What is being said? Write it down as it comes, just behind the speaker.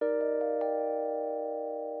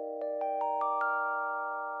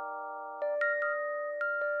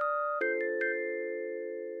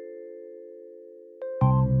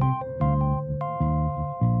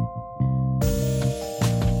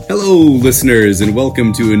Hello, listeners, and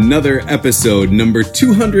welcome to another episode, number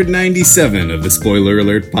 297 of the Spoiler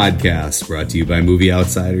Alert Podcast, brought to you by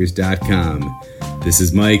MovieOutsiders.com. This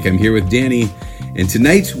is Mike. I'm here with Danny, and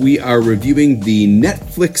tonight we are reviewing the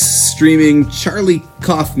Netflix streaming Charlie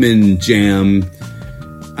Kaufman jam,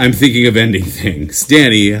 I'm Thinking of Ending Things.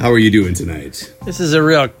 Danny, how are you doing tonight? This is a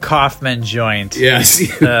real Kaufman joint. Yes.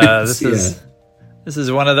 This is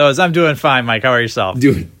one of those. I'm doing fine, Mike. How are yourself?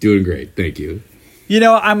 Doing great. Thank you. You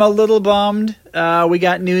know, I'm a little bummed. We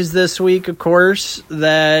got news this week, of course,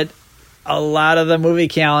 that a lot of the movie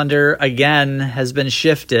calendar, again, has been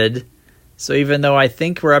shifted. So even though I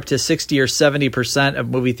think we're up to 60 or 70% of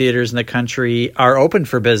movie theaters in the country are open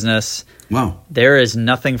for business, wow, there is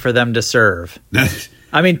nothing for them to serve.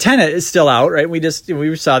 I mean, Tenet is still out, right? We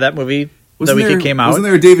saw that movie the week it came out. Wasn't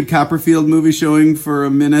there a David Copperfield movie showing for a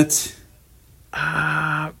minute?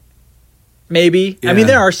 Maybe. Yeah. I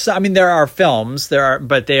mean, there are films,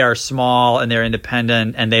 but they are small and they're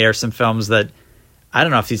independent, and they are some films that I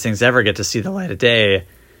don't know if these things ever get to see the light of day.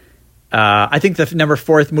 I think the number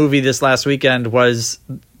 4th movie this last weekend was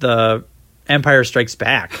The Empire Strikes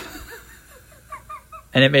Back.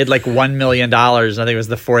 And it made like $1 million. I think it was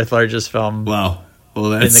the 4th largest film. Wow.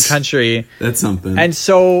 Well, in the country. That's something. And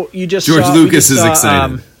so you just George Lucas is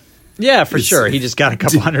excited. Yeah, for sure. He just got a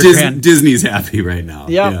couple hundred grand. Disney's happy right now.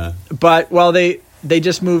 Yep. Yeah. But, well, they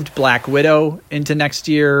just moved Black Widow into next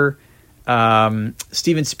year.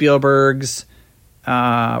 Steven Spielberg's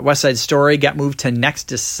West Side Story got moved to next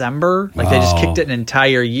December. Like, they just kicked it an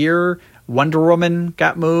entire year. Wonder Woman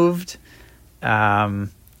got moved. I'm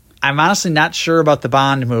honestly not sure about the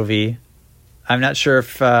Bond movie. I'm not sure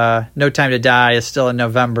if No Time to Die is still in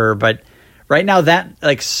November, but right now that,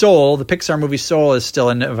 like, Soul, the Pixar movie Soul, is still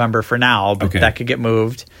in November for now, but that could get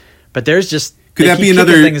moved. But there's just could that be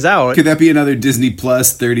another things out. Could that be another Disney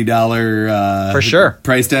Plus $30 for sure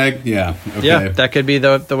price tag? Yeah. Okay. Yeah, that could be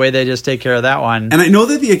the way they just take care of that one. And I know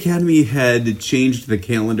that the Academy had changed the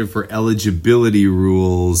calendar for eligibility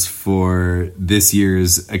rules for this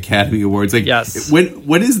year's Academy Awards. Like, yes.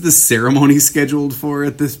 When is the ceremony scheduled for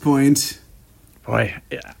at this point? Boy,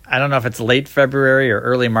 I don't know if it's late February or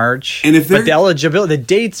early March. And if but the eligibility, the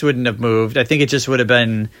dates wouldn't have moved. I think it just would have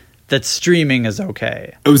been that streaming is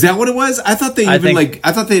okay. Oh, is that what it was? I thought they had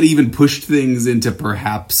even pushed things into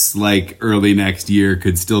perhaps like early next year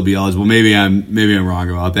could still be eligible. Maybe I'm wrong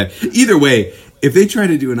about that. Either way, if they try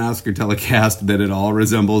to do an Oscar telecast that at all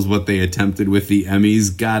resembles what they attempted with the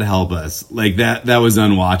Emmys, God help us. Like that was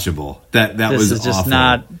unwatchable. That was just awful.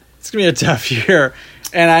 Not. It's gonna be a tough year,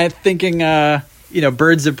 and I'm thinking.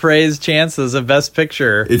 Birds of Prey's chances of Best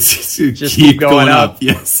Picture just keep going up.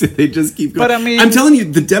 Yes, they just keep going. But I mean, I'm telling you,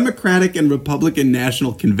 the Democratic and Republican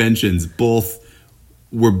national conventions both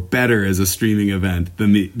were better as a streaming event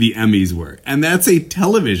than the Emmys were, and that's a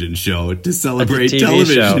television show to celebrate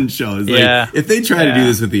television shows. Yeah. Like, if they try to do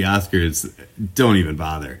this with the Oscars, don't even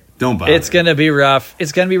bother. Don't bother. It's going to be rough.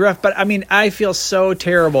 But I mean, I feel so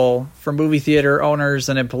terrible for movie theater owners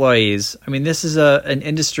and employees. I mean, this is an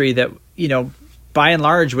industry that, by and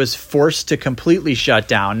large, was forced to completely shut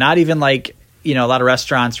down. Not even like, a lot of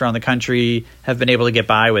restaurants around the country have been able to get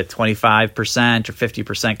by with 25% or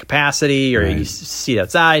 50% capacity, or you see it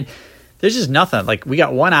outside. There's just nothing. Like, we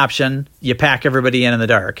got one option: you pack everybody in the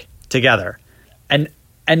dark together, and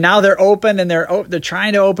now they're open, and they're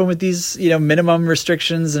trying to open with these minimum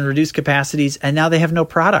restrictions and reduced capacities, and now they have no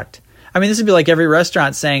product. I mean, this would be like every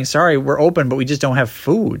restaurant saying, sorry, we're open, but we just don't have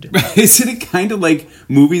food. Isn't it kind of like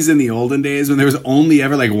movies in the olden days when there was only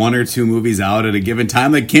ever like 1 or 2 movies out at a given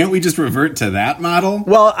time? Like, can't we just revert to that model?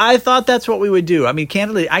 Well, I thought that's what we would do. I mean,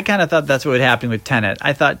 candidly, I kind of thought that's what would happen with Tenet.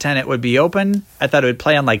 I thought Tenet would be open. I thought it would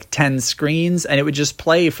play on like 10 screens, and it would just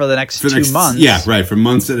play for the next 2 months. Yeah, right, for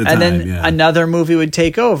months at a time. And then another movie would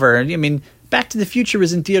take over. I mean, Back to the Future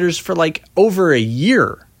was in theaters for like over a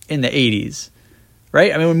year in the 80s.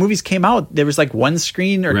 Right? I mean, when movies came out, there was like 1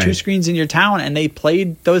 screen or 2 screens in your town, and they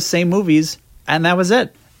played those same movies, and that was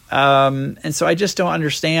it. And so I just don't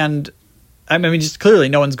understand. I mean, just clearly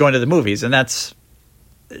no one's going to the movies, and it's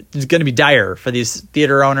going to be dire for these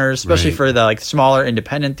theater owners, especially for the like smaller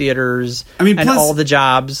independent theaters. I mean, and plus, all the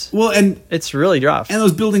jobs. Well, and it's really rough. And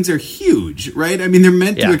those buildings are huge, right? I mean, they're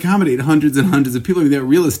meant to accommodate hundreds and hundreds of people. I mean, that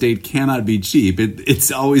real estate cannot be cheap. It's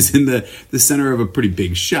always in the center of a pretty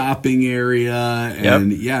big shopping area,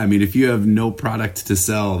 and I mean, if you have no product to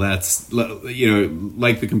sell, that's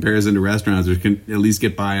like the comparison to restaurants, which can at least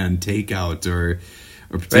get by on takeout or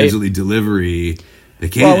potentially delivery.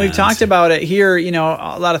 Well, we've talked about it here.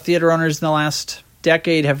 A lot of theater owners in the last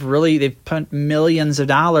decade they've put millions of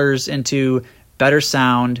dollars into better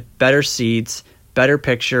sound, better seats, better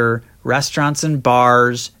picture, restaurants and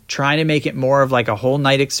bars, trying to make it more of like a whole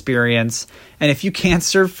night experience. And if you can't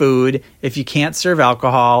serve food, if you can't serve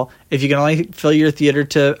alcohol, if you can only fill your theater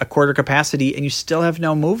to a quarter capacity and you still have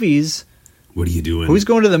no movies, what are you doing? Who's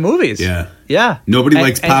going to the movies? Yeah. Nobody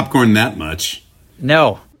likes popcorn that much.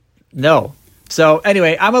 No. So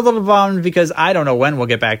anyway, I'm a little bummed because I don't know when we'll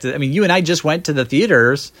get back to. I mean, you and I just went to the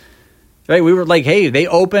theaters, right? We were like, hey, they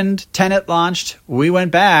opened, Tenet launched, we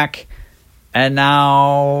went back, and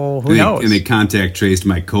now who knows? And they contact traced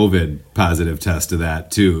my COVID positive test to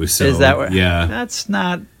that too. So is that what? Yeah. Let's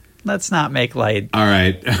not make light. All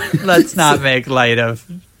right. Let's not make light of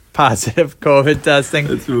positive COVID testing,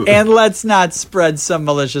 and let's not spread some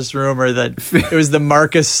malicious rumor that it was the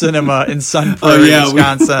Marcus Cinema in Sun Prairie,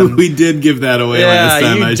 Wisconsin. We did give that away last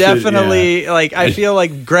time. You definitely I feel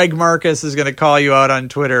like Greg Marcus is going to call you out on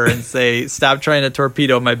Twitter and say, "Stop trying to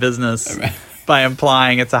torpedo my business." By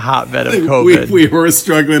implying it's a hotbed of COVID. We were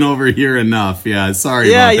struggling over here enough. Yeah, sorry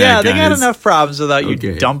about that, guys. They got enough problems without you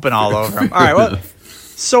dumping all over them. All right, well,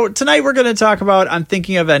 so tonight we're going to talk about I'm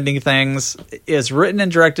Thinking of Ending Things. It's written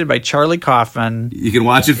and directed by Charlie Kaufman. You can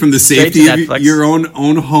watch it from the safety of your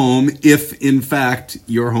own home if, in fact,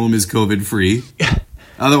 your home is COVID-free.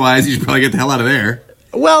 Otherwise, you should probably get the hell out of there.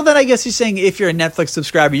 Well, then I guess you're saying if you're a Netflix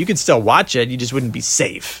subscriber, you can still watch it. You just wouldn't be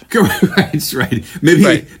safe. Right.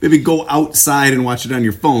 Maybe go outside and watch it on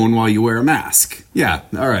your phone while you wear a mask. Yeah.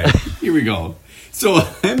 All right. Here we go. So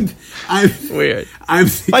I'm weird. Why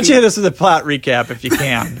don't you hit us with a plot recap if you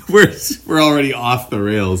can? We're already off the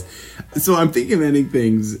rails. So I'm Thinking of Ending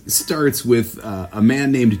Things starts with a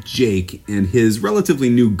man named Jake and his relatively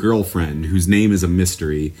new girlfriend, whose name is a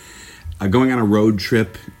mystery, going on a road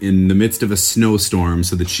trip in the midst of a snowstorm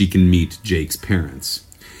so that she can meet Jake's parents.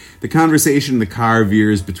 The conversation in the car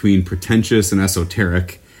veers between pretentious and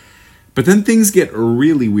esoteric, but then things get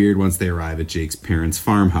really weird once they arrive at Jake's parents'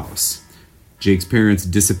 farmhouse. Jake's parents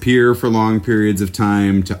disappear for long periods of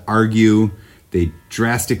time to argue. They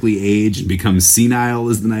drastically age and become senile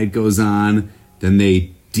as the night goes on. Then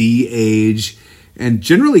they de-age and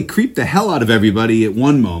generally creep the hell out of everybody at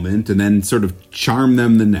one moment and then sort of charm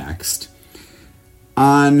them the next.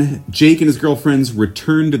 On Jake and his girlfriend's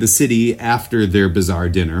return to the city after their bizarre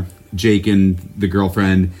dinner, Jake and the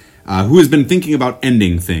girlfriend, who has been thinking about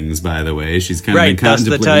ending things, by the way. She's kind of been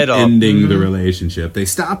contemplating ending the relationship. They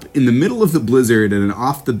stop in the middle of the blizzard at an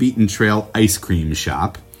off-the-beaten-trail ice cream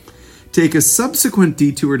shop, take a subsequent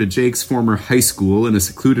detour to Jake's former high school in a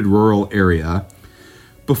secluded rural area,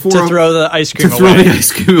 to throw the ice cream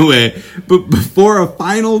away. But before a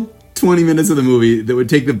final 20 minutes of the movie that would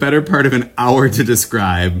take the better part of an hour to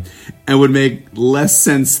describe and would make less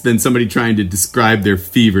sense than somebody trying to describe their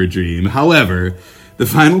fever dream. However, the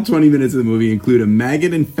final 20 minutes of the movie include a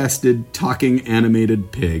maggot-infested talking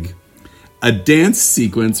animated pig, a dance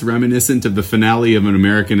sequence reminiscent of the finale of An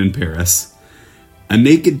American in Paris, a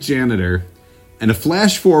naked janitor, and a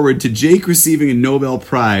flash forward to Jake receiving a Nobel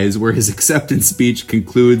Prize where his acceptance speech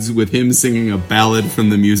concludes with him singing a ballad from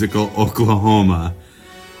the musical Oklahoma.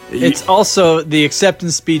 It's also the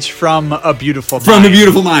acceptance speech from A Beautiful Mind. From A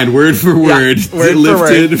Beautiful Mind, word for word.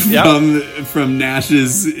 Lifted Yep. from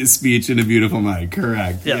Nash's speech in A Beautiful Mind.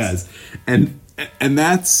 Correct. Yes. And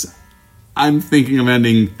that's I'm Thinking of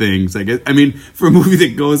Ending Things. I guess. I mean, for a movie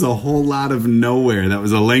that goes a whole lot of nowhere, that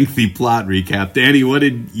was a lengthy plot recap. Danny, what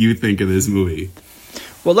did you think of this movie?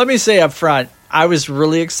 Well, let me say up front, I was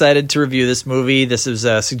really excited to review this movie. This was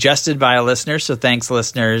suggested by a listener, so thanks,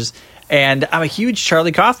 listeners. And I'm a huge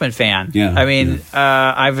Charlie Kaufman fan. Yeah, I mean,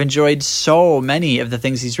 I've enjoyed so many of the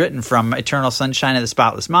things he's written, from Eternal Sunshine of the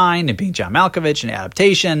Spotless Mind and Being John Malkovich and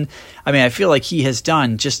Adaptation. I mean, I feel like he has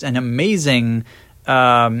done just an amazing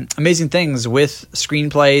things with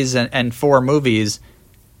screenplays and for movies.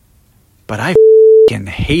 But I f***ing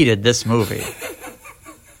hated this movie.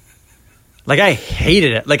 Like, I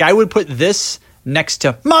hated it. Like, I would put this next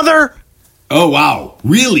to Mother. Oh, wow.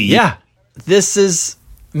 Really? Yeah.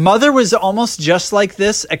 Mother was almost just like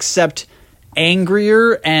this, except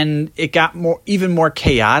angrier, and it got even more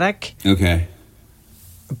chaotic. Okay.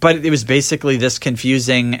 But it was basically this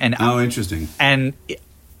confusing and interesting and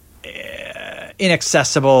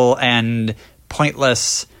inaccessible and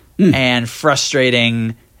pointless and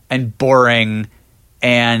frustrating and boring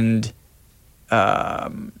and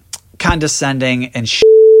condescending and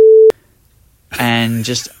and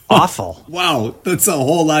just awful. Wow, that's a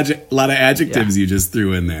whole lot of adjectives you just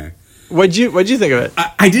threw in there. What'd you think of it?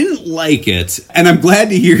 I didn't like it, and I'm glad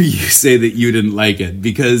to hear you say that you didn't like it,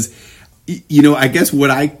 because I guess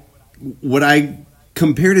what I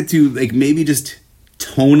compared it to, like, maybe just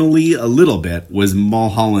tonally a little bit was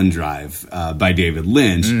Mulholland Drive by David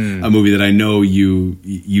Lynch, a movie that I know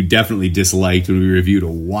you definitely disliked when we reviewed a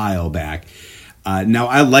while back. Now,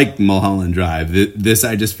 I liked Mulholland Drive. This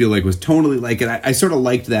I just feel like was tonally like it. I sort of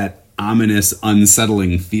liked that ominous,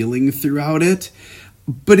 unsettling feeling throughout it.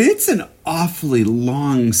 But it's an awfully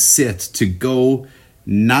long sit to go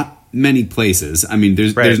not many places. I mean,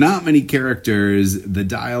 there's not many characters. The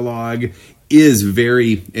dialogue is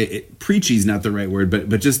very preachy's not the right word,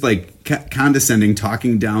 but just like condescending,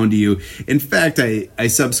 talking down to you. In fact, I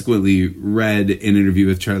subsequently read an interview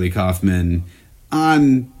with Charlie Kaufman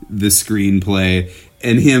on the screenplay,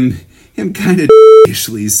 and him kind of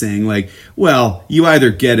initially saying like, well, you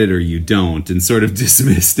either get it or you don't, and sort of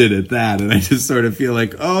dismissed it at that. And I just sort of feel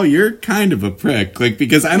like, oh, you're kind of a prick, like,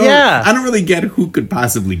 because I don't really get who could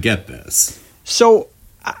possibly get this. So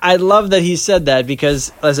I love that he said that,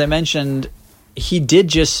 because as I mentioned, he did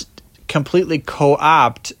just completely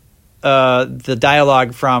co-opt the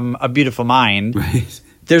dialogue from A Beautiful Mind. Right.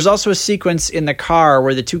 There's also a sequence in the car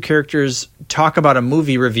where the two characters talk about a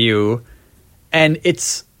movie review, and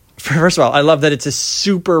it's, first of all, I love that it's a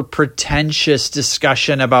super pretentious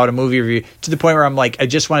discussion about a movie review, to the point where I'm like, I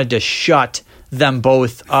just wanted to shut them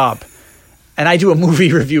both up. And I do a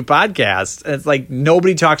movie review podcast, and it's like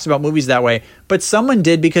nobody talks about movies that way, but someone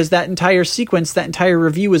did, because that entire sequence, that entire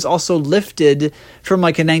review was also lifted from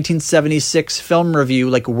like a 1976 film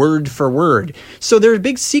review, like word for word. So there are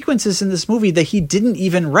big sequences in this movie that he didn't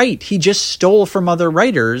even write. He just stole from other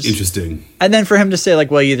writers. Interesting. And then for him to say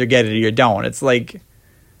like, well, you either get it or you don't. It's like,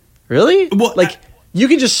 really? Well, like, you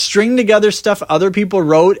can just string together stuff other people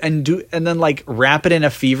wrote and then like wrap it in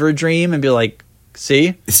a fever dream and be like,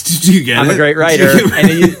 see, do you get I'm it? a great writer,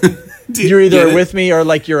 and you're either with me or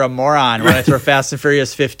like you're a moron when I throw Fast and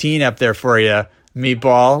Furious 15 up there for you,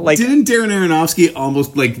 meatball. Like, didn't Darren Aronofsky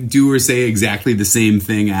almost like do or say exactly the same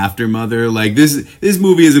thing after Mother? Like, this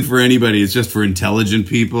movie isn't for anybody; it's just for intelligent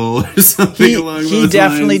people or something along those lines.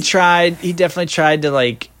 He definitely tried to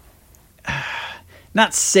like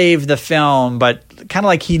not save the film, but kind of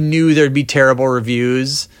like he knew there'd be terrible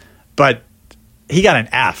reviews, but he got an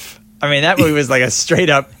F. I mean, that movie was like a straight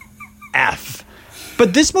up F.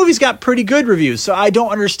 But this movie's got pretty good reviews, so I don't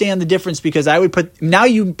understand the difference, because I would put, now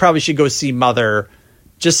you probably should go see Mother,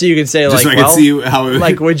 just so you can say like, so I can see how,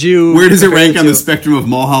 like, would you, where does it rank on the spectrum of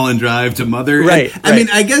Mulholland Drive to Mother? Right. I mean,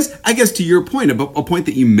 I guess to your point, a point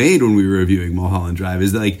that you made when we were reviewing Mulholland Drive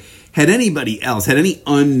is that, like, had anybody else, had any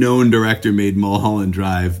unknown director made Mulholland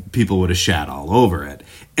Drive, people would have shat all over it.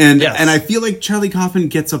 And I feel like Charlie Kaufman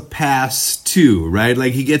gets a pass too, right?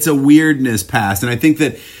 Like, he gets a weirdness pass. And I think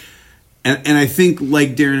that, and I think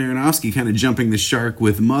like Darren Aronofsky kind of jumping the shark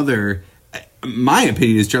with Mother, my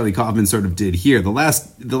opinion is Charlie Kaufman sort of did here. The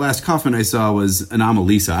last Kaufman I saw was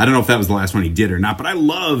Anomalisa. I don't know if that was the last one he did or not, but I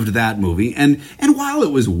loved that movie. And while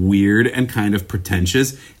it was weird and kind of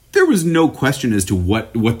pretentious, there was no question as to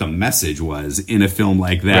what the message was in a film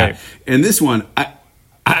like that. Right. And this one,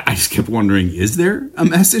 I just kept wondering, is there a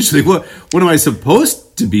message? Like, what am I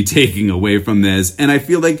supposed to be taking away from this? And I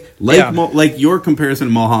feel like your comparison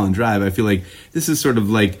to Mulholland Drive, I feel like this is sort of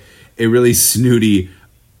like a really snooty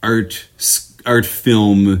art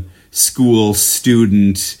film school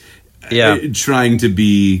student trying to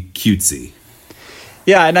be cutesy.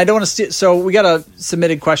 Yeah, and I don't want to so we got a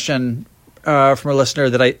submitted question from a listener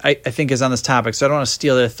that I think is on this topic, so I don't want to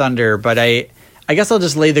steal their thunder, but I guess I'll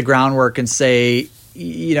just lay the groundwork and say,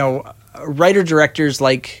 you know, writer-directors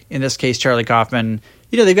like, in this case, Charlie Kaufman,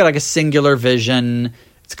 you know, they've got like a singular vision.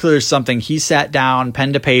 It's clear something he sat down,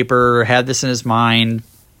 pen to paper, had this in his mind.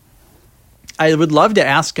 I would love to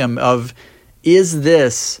ask him is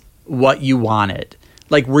this what you wanted?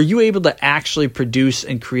 Like, were you able to actually produce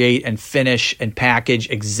and create and finish and package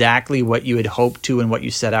exactly what you had hoped to and what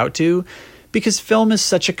you set out to? Because film is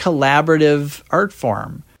such a collaborative art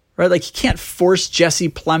form, right? Like, you can't force Jesse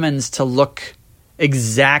Plemons to look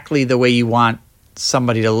exactly the way you want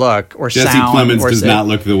somebody to look or Jesse sound. Jesse Plemons does not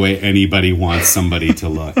look the way anybody wants somebody to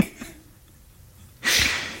look.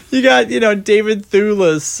 You got, you know, David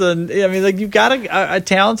Thewlis, and I mean, like, you've got a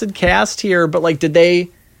talented cast here, but like, did they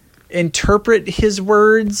interpret his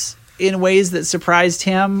words in ways that surprised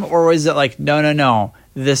him, or was it like, no,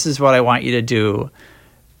 this is what I want you to do?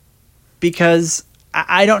 Because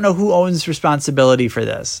I don't know who owns responsibility for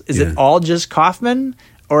this. Is it all just Kaufman,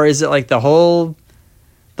 or is it like the whole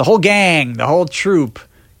gang, the whole troupe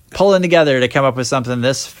pulling together to come up with something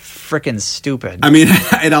this freaking stupid? I mean,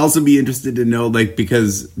 I'd also be interested to know, like,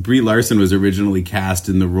 because Brie Larson was originally cast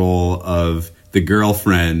in the role of the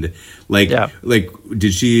girlfriend. Like,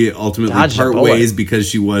 did she ultimately Dodged part ways because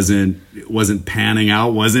she wasn't panning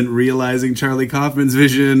out, wasn't realizing Charlie Kaufman's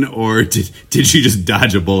vision, or did she just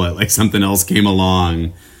dodge a bullet? Like something else came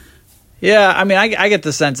along? Yeah, I mean, I get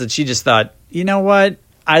the sense that she just thought, you know what,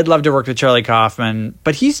 I'd love to work with Charlie Kaufman,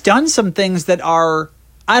 but he's done some things that are,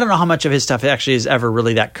 I don't know how much of his stuff actually is ever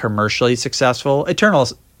really that commercially successful. Eternal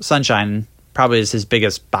Sunshine probably is his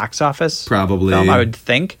biggest box office film, I would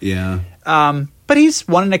think. Yeah. But he's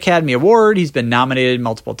won an Academy Award. He's been nominated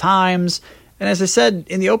multiple times. And as I said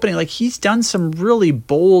in the opening, like he's done some really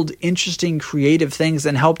bold, interesting, creative things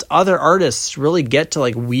and helped other artists really get to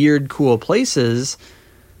like weird, cool places.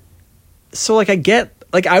 So like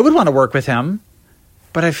I would want to work with him,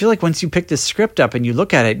 but I feel like once you pick this script up and you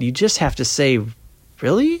look at it, you just have to say,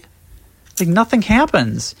 really? Like nothing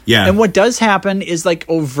happens. Yeah. And what does happen is like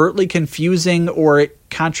overtly confusing, or it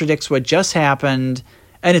contradicts what just happened,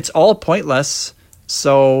 and it's all pointless.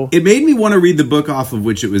 So it made me want to read the book off of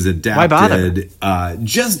which it was adapted. Why bother?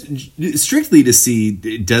 Just strictly to see,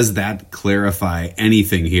 does that clarify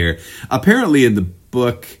anything here? Apparently in the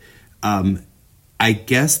book, I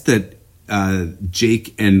guess that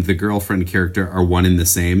Jake and the girlfriend character are one and the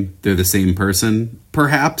same. They're the same person.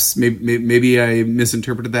 Perhaps. Maybe I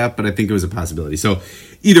misinterpreted that, but I think it was a possibility. So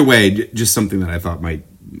either way, just something that I thought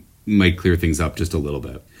might clear things up just a little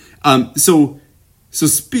bit. So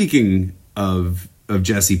speaking of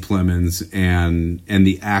Jesse Plemons and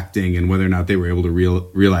the acting and whether or not they were able to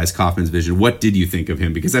realize Kaufman's vision, what did you think of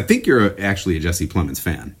him? Because I think you're actually a Jesse Plemons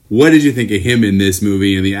fan. What did you think of him in this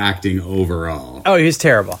movie and the acting overall? Oh, he was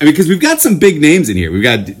terrible. I mean, because we've got some big names in here. We've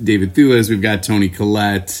got David Thewlis, we've got Toni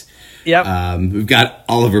Collette. Yep. We've got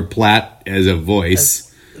Oliver Platt as a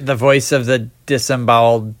voice. The voice of the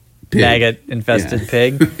disemboweled maggot-infested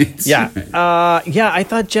pig. Yeah. Right. I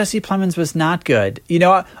thought Jesse Plemons was not good. You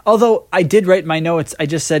know, although I did write my notes, I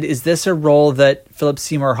just said, is this a role that Philip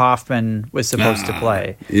Seymour Hoffman was supposed to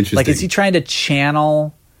play? Interesting. Like, is he trying to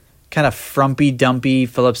channel kind of frumpy-dumpy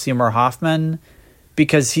Philip Seymour Hoffman?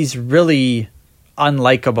 Because he's really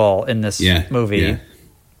unlikable in this movie,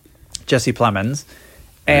 Jesse Plemons.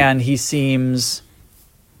 Right. And he seems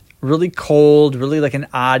really cold, really like an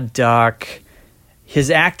odd duck.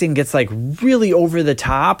 His acting gets like really over the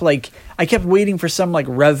top. Like I kept waiting for some like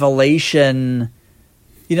revelation.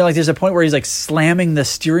 You know, like there's a point where he's like slamming the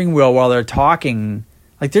steering wheel while they're talking.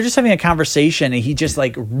 Like they're just having a conversation and he just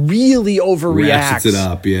like really overreacts. Ratchets it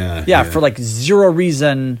up, yeah, for like zero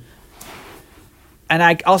reason. And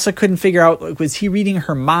I also couldn't figure out, like, was he reading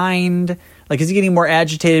her mind? Like, is he getting more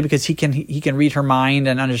agitated because he can read her mind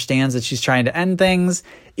and understands that she's trying to end things?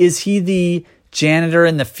 Is he the janitor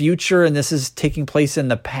in the future and this is taking place in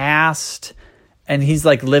the past? And he's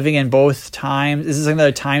like living in both times. Is this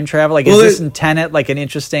another time travel? Like, is this in Tenet like an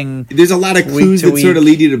interesting? There's a lot of clues that sort of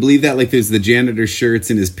lead you to believe that. Like, there's the janitor shirts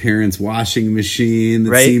in his parents' washing machine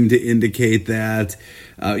that seem to indicate that.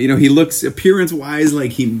 You know, he looks appearance-wise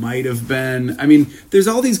like he might have been. I mean, there's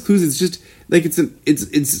all these clues. It's just like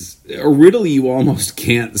it's a riddle you almost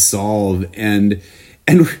can't solve. And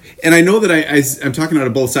I know that I'm talking out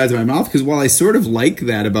of both sides of my mouth, because while I sort of like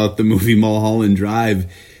that about the movie Mulholland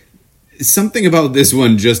Drive, something about this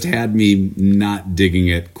one just had me not digging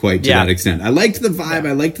it quite to that extent. I liked the vibe.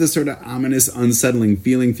 I liked the sort of ominous, unsettling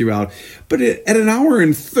feeling throughout. But at an hour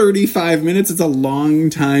and 35 minutes, it's a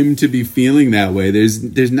long time to be feeling that way.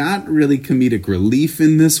 There's not really comedic relief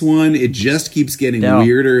in this one. It just keeps getting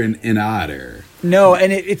weirder and odder. No,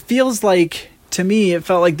 and it feels like, to me, it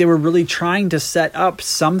felt like they were really trying to set up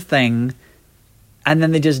something, and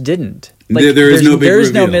then they just didn't. Like, there's no big reveal.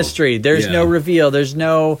 There's no mystery. There's no reveal. There's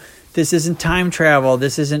no... This isn't time travel.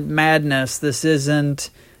 This isn't madness. This isn't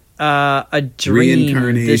a dream.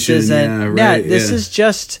 Reincarnation. This isn't. This is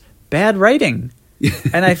just bad writing,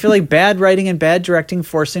 and I feel like bad writing and bad directing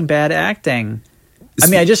forcing bad acting. I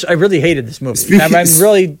mean, I really hated this movie. I'm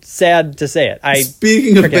really sad to say it.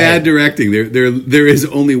 Speaking of bad directing, there is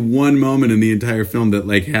only one moment in the entire film that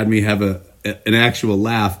like had me have an actual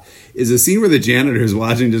laugh. Is a scene where the janitor is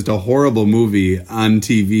watching just a horrible movie on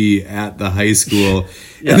TV at the high school,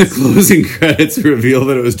 and the closing credits reveal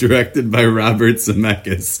that it was directed by Robert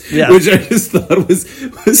Zemeckis, which I just thought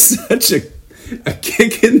was such a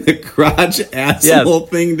kick in the crotch asshole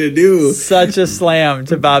thing to do. Such a slam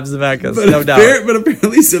to Bob Zemeckis, no doubt. But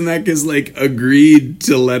apparently Zemeckis like agreed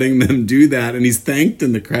to letting them do that, and he's thanked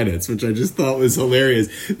in the credits, which I just thought was hilarious,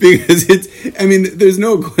 because there's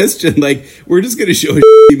no question, like, we're just going to show a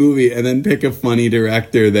movie and then pick a funny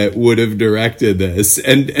director that would have directed this,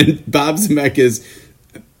 and Bob Zemeckis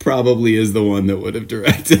probably is the one that would have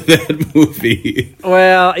directed that movie.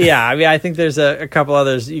 Well, yeah, I mean, I think there's a couple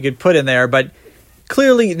others you could put in there, but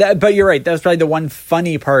clearly that, but you're right. That was probably the one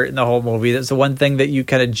funny part in the whole movie. That's the one thing that you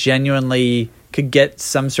kind of genuinely could get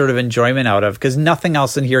some sort of enjoyment out of, because nothing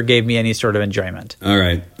else in here gave me any sort of enjoyment. All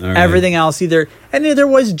right. Everything else either, and there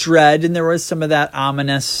was dread and there was some of that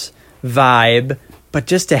ominous vibe, but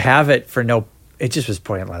just to have it for it just was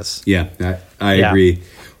pointless. Yeah, I agree.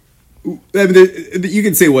 I mean, you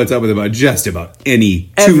can say what's up with about just about any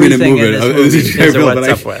 2-minute movie of this film,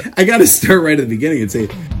 but I got to start right at the beginning and say,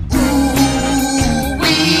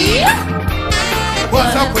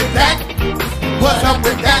 what's up with that? What's up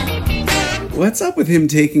with that? What's up with him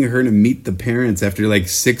taking her to meet the parents after like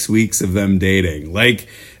 6 weeks of them dating? Like,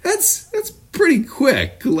 that's pretty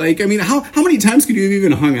quick. Like, I mean, how many times could you have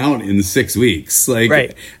even hung out in 6 weeks? Like,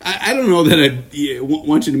 right. I don't know that I'd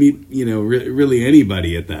want you to meet, really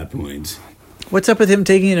anybody at that point. What's up with him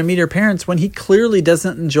taking her to meet her parents when he clearly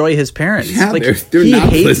doesn't enjoy his parents? Yeah, like, they're he not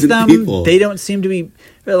hates pleasant them. people. They don't seem to be,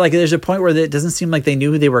 like, there's a point where it doesn't seem like they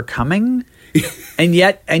knew they were coming. and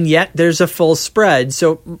yet there's a full spread.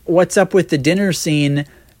 So what's up with the dinner scene?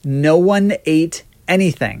 No one ate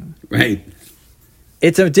anything. Right.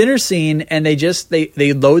 It's a dinner scene, and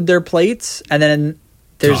they load their plates, and then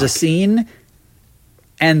there's a scene,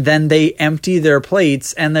 and then they empty their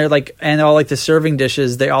plates, and they're like, and all like the serving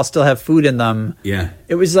dishes, they all still have food in them. Yeah.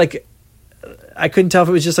 It was like, I couldn't tell if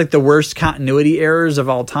it was just like the worst continuity errors of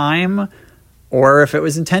all time, or if it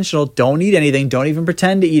was intentional. Don't eat anything. Don't even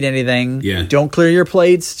pretend to eat anything. Yeah. Don't clear your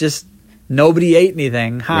plates. Just nobody ate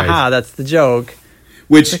anything. Ha ha. That's the joke.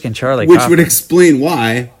 Which Charlie would Kaufman. explain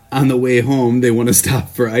why on the way home they want to stop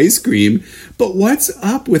for ice cream. But what's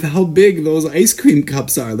up with how big those ice cream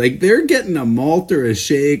cups are? Like, they're getting a malt or a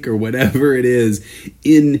shake or whatever it is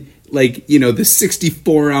in, like, the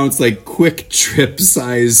 64 ounce like Quick Trip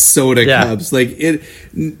size soda cups. Like,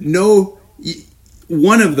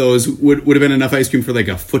 one of those would have been enough ice cream for like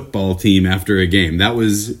a football team after a game. That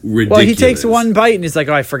was ridiculous. Well, he takes one bite and he's like,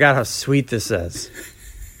 "Oh, I forgot how sweet this is,"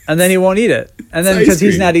 and then he won't eat it. And then because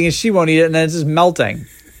he's not eating it, she won't eat it, and then it's just melting.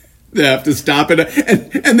 They have to stop it,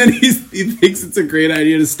 and then he thinks it's a great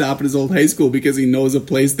idea to stop at his old high school because he knows a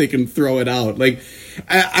place they can throw it out. Like,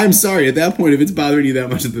 I'm sorry, at that point, if it's bothering you that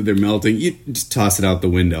much that they're melting, you just toss it out the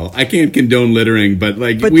window. I can't condone littering, but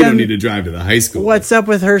we don't need to drive to the high school. What's up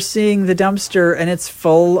with her seeing the dumpster and it's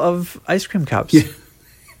full of ice cream cups? Yeah.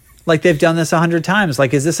 Like, they've done this 100 times.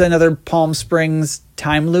 Like, is this another Palm Springs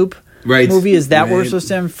time loop movie? Is that what we're supposed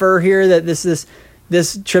to infer here? That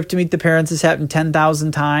this trip to meet the parents has happened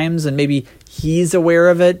 10,000 times, and maybe he's aware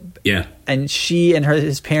of it. Yeah. And she and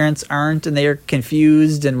his parents aren't, and they are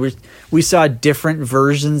confused, and we saw different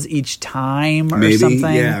versions each time or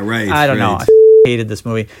something. Yeah, right. I don't know. I hated this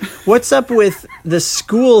movie. What's up with the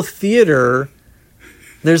school theater?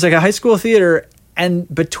 There's like a high school theater, and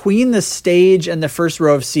between the stage and the first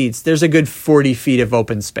row of seats, there's a good 40 feet of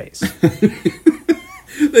open space.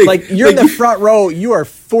 You're in the front row. You are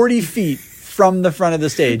 40 feet from the front of the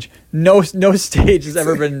stage. No stage has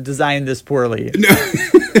ever been designed this poorly. No.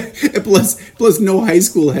 Plus, no high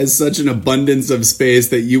school has such an abundance of space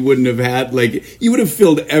that you wouldn't have had. Like, you would have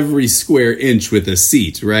filled every square inch with a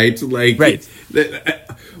seat, right? Like, right.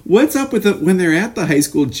 What's up with when they're at the high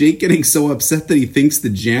school? Jake getting so upset that he thinks the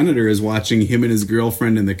janitor is watching him and his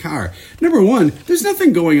girlfriend in the car. Number one, there's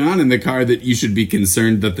nothing going on in the car that you should be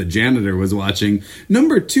concerned that the janitor was watching.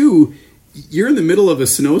 Number two, you're in the middle of a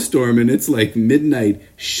snowstorm and it's like midnight.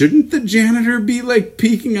 Shouldn't the janitor be like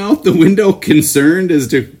peeking out the window concerned as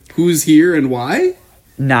to who's here and why?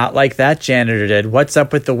 Not like that janitor did. What's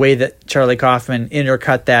up with the way that Charlie Kaufman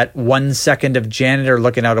intercut that 1 second of janitor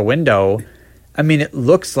looking out a window? I mean, it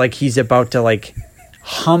looks like he's about to like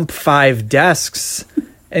hump 5 desks,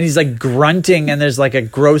 and he's like grunting, and there's like a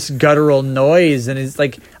gross guttural noise, and he's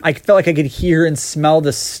like, I felt like I could hear and smell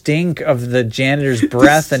the stink of the janitor's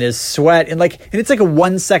breath and his sweat, and it's like a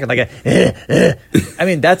 1 second, like I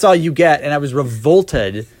mean, that's all you get, and I was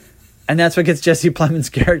revolted, and that's what gets Jesse Plemons'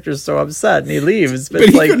 character so upset, and he leaves. But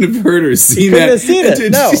he couldn't have heard or seen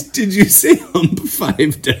that. Did you say hump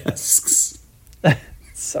 5 desks?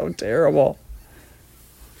 So terrible.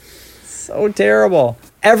 So terrible.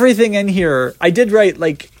 Everything in here, I did write,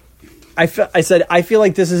 like, I said, I feel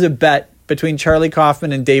like this is a bet between Charlie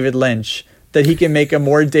Kaufman and David Lynch that he can make a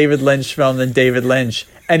more David Lynch film than David Lynch,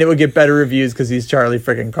 and it would get better reviews because he's Charlie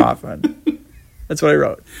freaking Kaufman. That's what I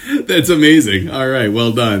wrote. That's amazing. All right.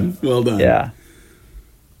 Well done. Well done. Yeah.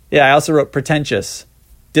 Yeah, I also wrote pretentious,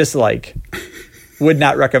 dislike, would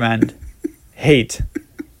not recommend, hate,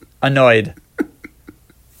 annoyed.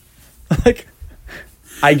 Like,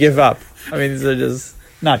 I give up. I mean, these are just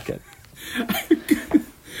not good.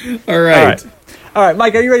 All right. All right,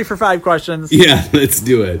 Mike, are you ready for 5 questions? Yeah, let's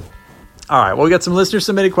do it. All right. Well, we got some listener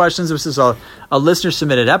submitted questions. This is a listener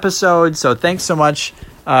submitted episode. So thanks so much,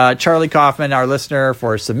 Charlie Kaufman, our listener,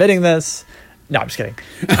 for submitting this. No, I'm just kidding.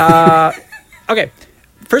 Okay.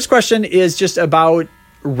 First question is just about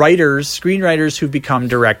screenwriters who've become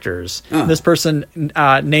directors. This person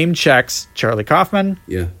name checks Charlie Kaufman,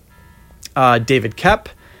 David Koepp,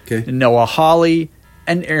 Noah Hawley,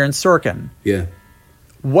 and Aaron Sorkin. Yeah.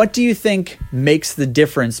 What do you think makes the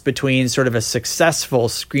difference between sort of a successful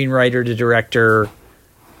screenwriter to director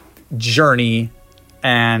journey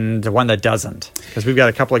and the one that doesn't? Because we've got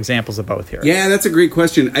a couple examples of both here. Yeah, that's a great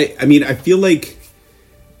question. I mean, I feel like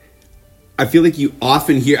you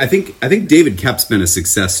often hear. I think David Koepp's been a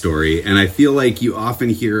success story, and I feel like you often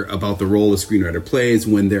hear about the role a screenwriter plays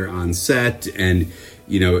when they're on set, and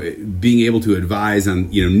being able to advise on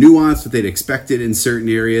nuance what they'd expected in certain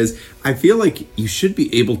areas. I feel like you should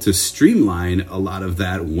be able to streamline a lot of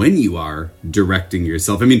that when you are directing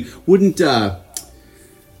yourself. I mean, wouldn't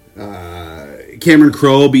Cameron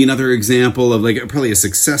Crowe be another example of probably a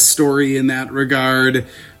success story in that regard?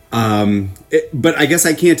 But I guess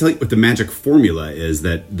I can't tell you what the magic formula is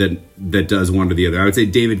that does one or the other. I would say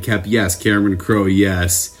David Koepp, yes. Cameron Crowe,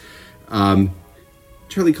 yes.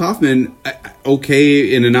 Charlie Kaufman,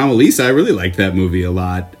 okay, in Anomalisa, I really liked that movie a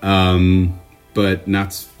lot, but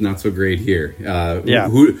not so great here.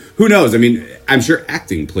 Who knows? I mean, I'm sure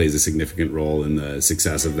acting plays a significant role in the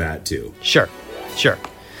success of that too. Sure.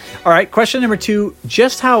 All right, question number 2.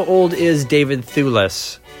 Just how old is David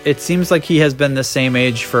Thewlis? It seems like he has been the same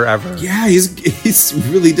age forever. Yeah, he's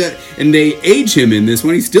really dead. And they age him in this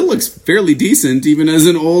one. He still looks fairly decent, even as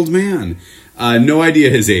an old man. No idea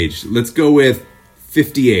his age. Let's go with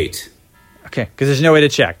 58. Okay, because there's no way to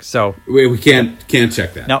check. So we can't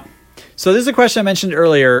check that. No. So this is a question I mentioned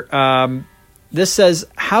earlier. This says,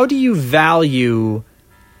 how do you value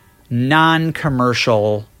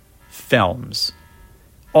non-commercial films?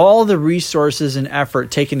 All the resources and effort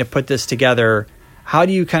taken to put this together, how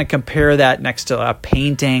do you kind of compare that next to a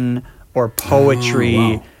painting or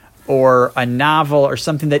poetry or a novel or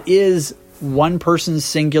something that is one person's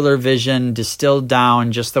singular vision distilled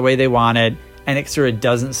down just the way they want it, and it sort of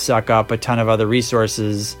doesn't suck up a ton of other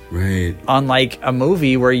resources. Right. Unlike a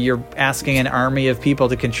movie where you're asking an army of people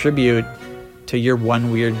to contribute to your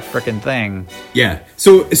one weird frickin' thing. Yeah.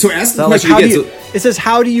 So ask the question again. It says,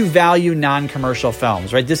 how do you value non-commercial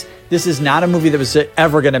films, right? This is not a movie that was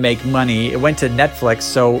ever going to make money. It went to Netflix,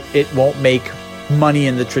 so it won't make money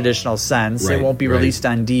in the traditional sense. Right, it won't be released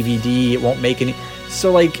on DVD. It won't make any...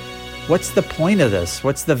 So, what's the point of this?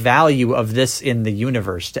 What's the value of this in the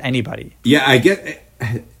universe to anybody? Yeah, I get...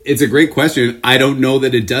 It's a great question. I don't know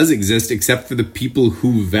that it does exist except for the people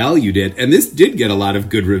who valued it. And this did get a lot of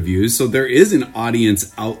good reviews, so there is an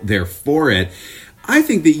audience out there for it. I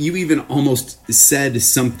think that you even almost said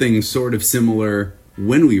something sort of similar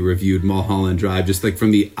when we reviewed Mulholland Drive, just from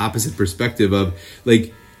the opposite perspective of,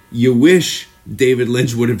 you wish David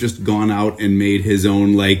Lynch would have just gone out and made his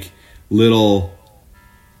own, little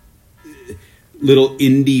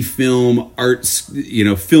indie film art,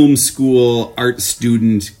 film school art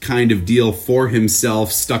student kind of deal for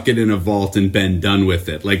himself, stuck it in a vault and been done with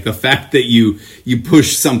it. The fact that you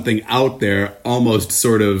push something out there almost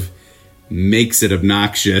sort of makes it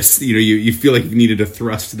obnoxious. You feel like you needed to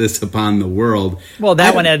thrust this upon the world. Well,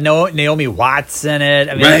 that one had Naomi Watts in it.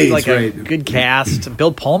 I mean, it's a good cast.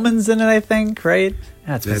 Bill Pullman's in it, I think, right?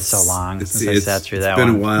 That's been so long since I sat through that one.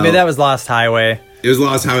 It's been a while. I mean, that was Lost Highway. It was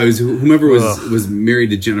Lost Highway. It was whomever was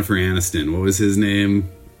married to Jennifer Aniston. What was his name?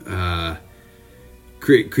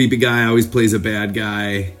 Creepy guy, always plays a bad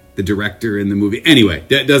guy. The director in the movie. Anyway,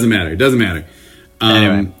 that doesn't matter. It doesn't matter.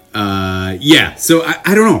 Anyway. Yeah. So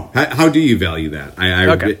I don't know. How do you value that?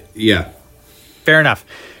 Okay. Yeah. Fair enough.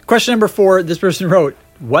 Question number 4. This person wrote,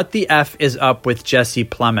 "What the F is up with Jesse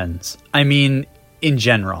Plemons?" I mean, in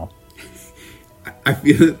general. I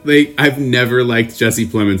feel like I've never liked Jesse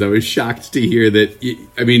Plemons. I was shocked to hear that.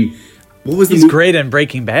 What was He's great in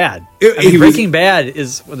Breaking Bad. Breaking Bad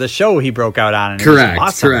is the show he broke out on. And correct, it was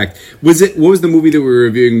awesome. Correct. What was the movie that we were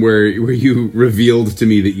reviewing where you revealed to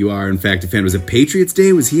me that you are in fact a fan? Was it Patriots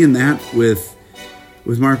Day? Was he in that with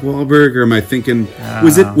Mark Wahlberg, or am I thinking?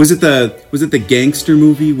 Was it the gangster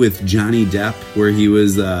movie with Johnny Depp where he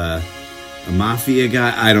was a mafia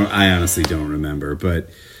guy? I honestly don't remember,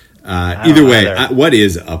 but. Either way, what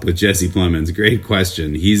is up with Jesse Plemons? Great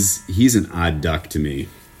question. He's an odd duck to me.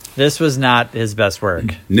 This was not his best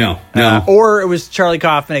work. No. Or it was Charlie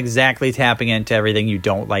Kaufman exactly tapping into everything you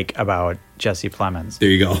don't like about Jesse Plemons. There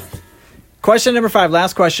you go. Question number 5,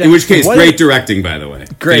 last question. In which case, great directing, by the way.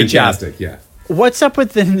 Great Fantastic, job. Yeah. What's up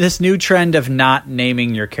with this new trend of not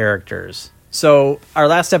naming your characters? So our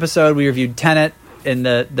last episode, we reviewed Tenet, and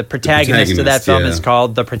the protagonist of that film is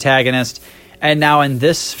called The Protagonist. And now in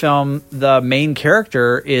this film, the main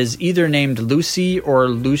character is either named Lucy or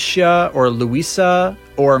Lucia or Louisa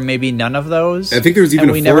or maybe none of those. I think there was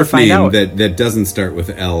even a fourth name that doesn't start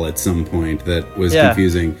with L at some point that was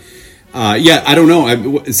confusing. I don't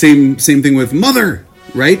know. Same thing with Mother,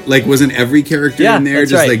 right? Like, wasn't every character in there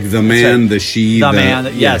just like the man, the she, the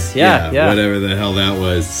man? Yes, whatever the hell that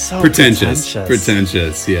was. So pretentious,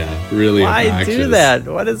 really. Why obnoxious. Do that?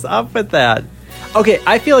 What is up with that? Okay,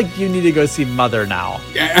 I feel like you need to go see Mother now.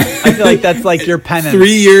 I feel like that's like your penance.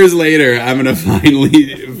 3 years later, I'm gonna finally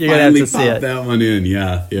have to see it. That one in.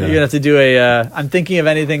 Yeah. You're gonna have to do I'm thinking of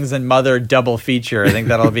Anything's in Mother double feature. I think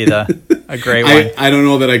that'll be a great one. I don't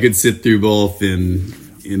know that I could sit through both in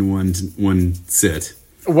one sit.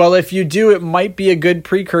 Well, if you do, it might be a good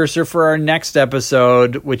precursor for our next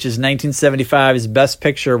episode, which is 1975's Best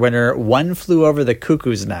Picture winner, One Flew Over the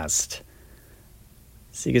Cuckoo's Nest.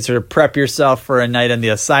 So you can sort of prep yourself for a night in the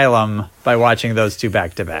asylum by watching those two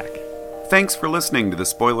back-to-back. Thanks for listening to the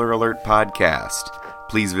Spoiler Alert podcast.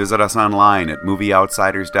 Please visit us online at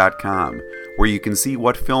movieoutsiders.com, where you can see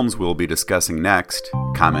what films we'll be discussing next,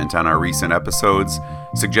 comment on our recent episodes,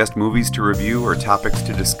 suggest movies to review or topics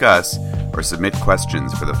to discuss, or submit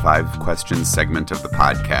questions for the 5 questions segment of the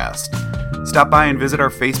podcast. Stop by and visit our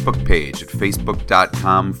Facebook page at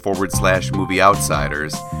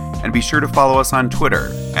facebook.com/movieoutsiders, and be sure to follow us on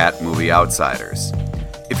Twitter at @movieoutsiders.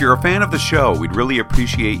 If you're a fan of the show, we'd really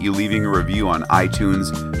appreciate you leaving a review on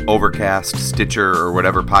iTunes, Overcast, Stitcher, or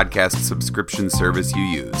whatever podcast subscription service you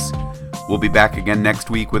use. We'll be back again next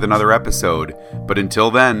week with another episode, but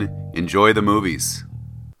until then, enjoy the movies.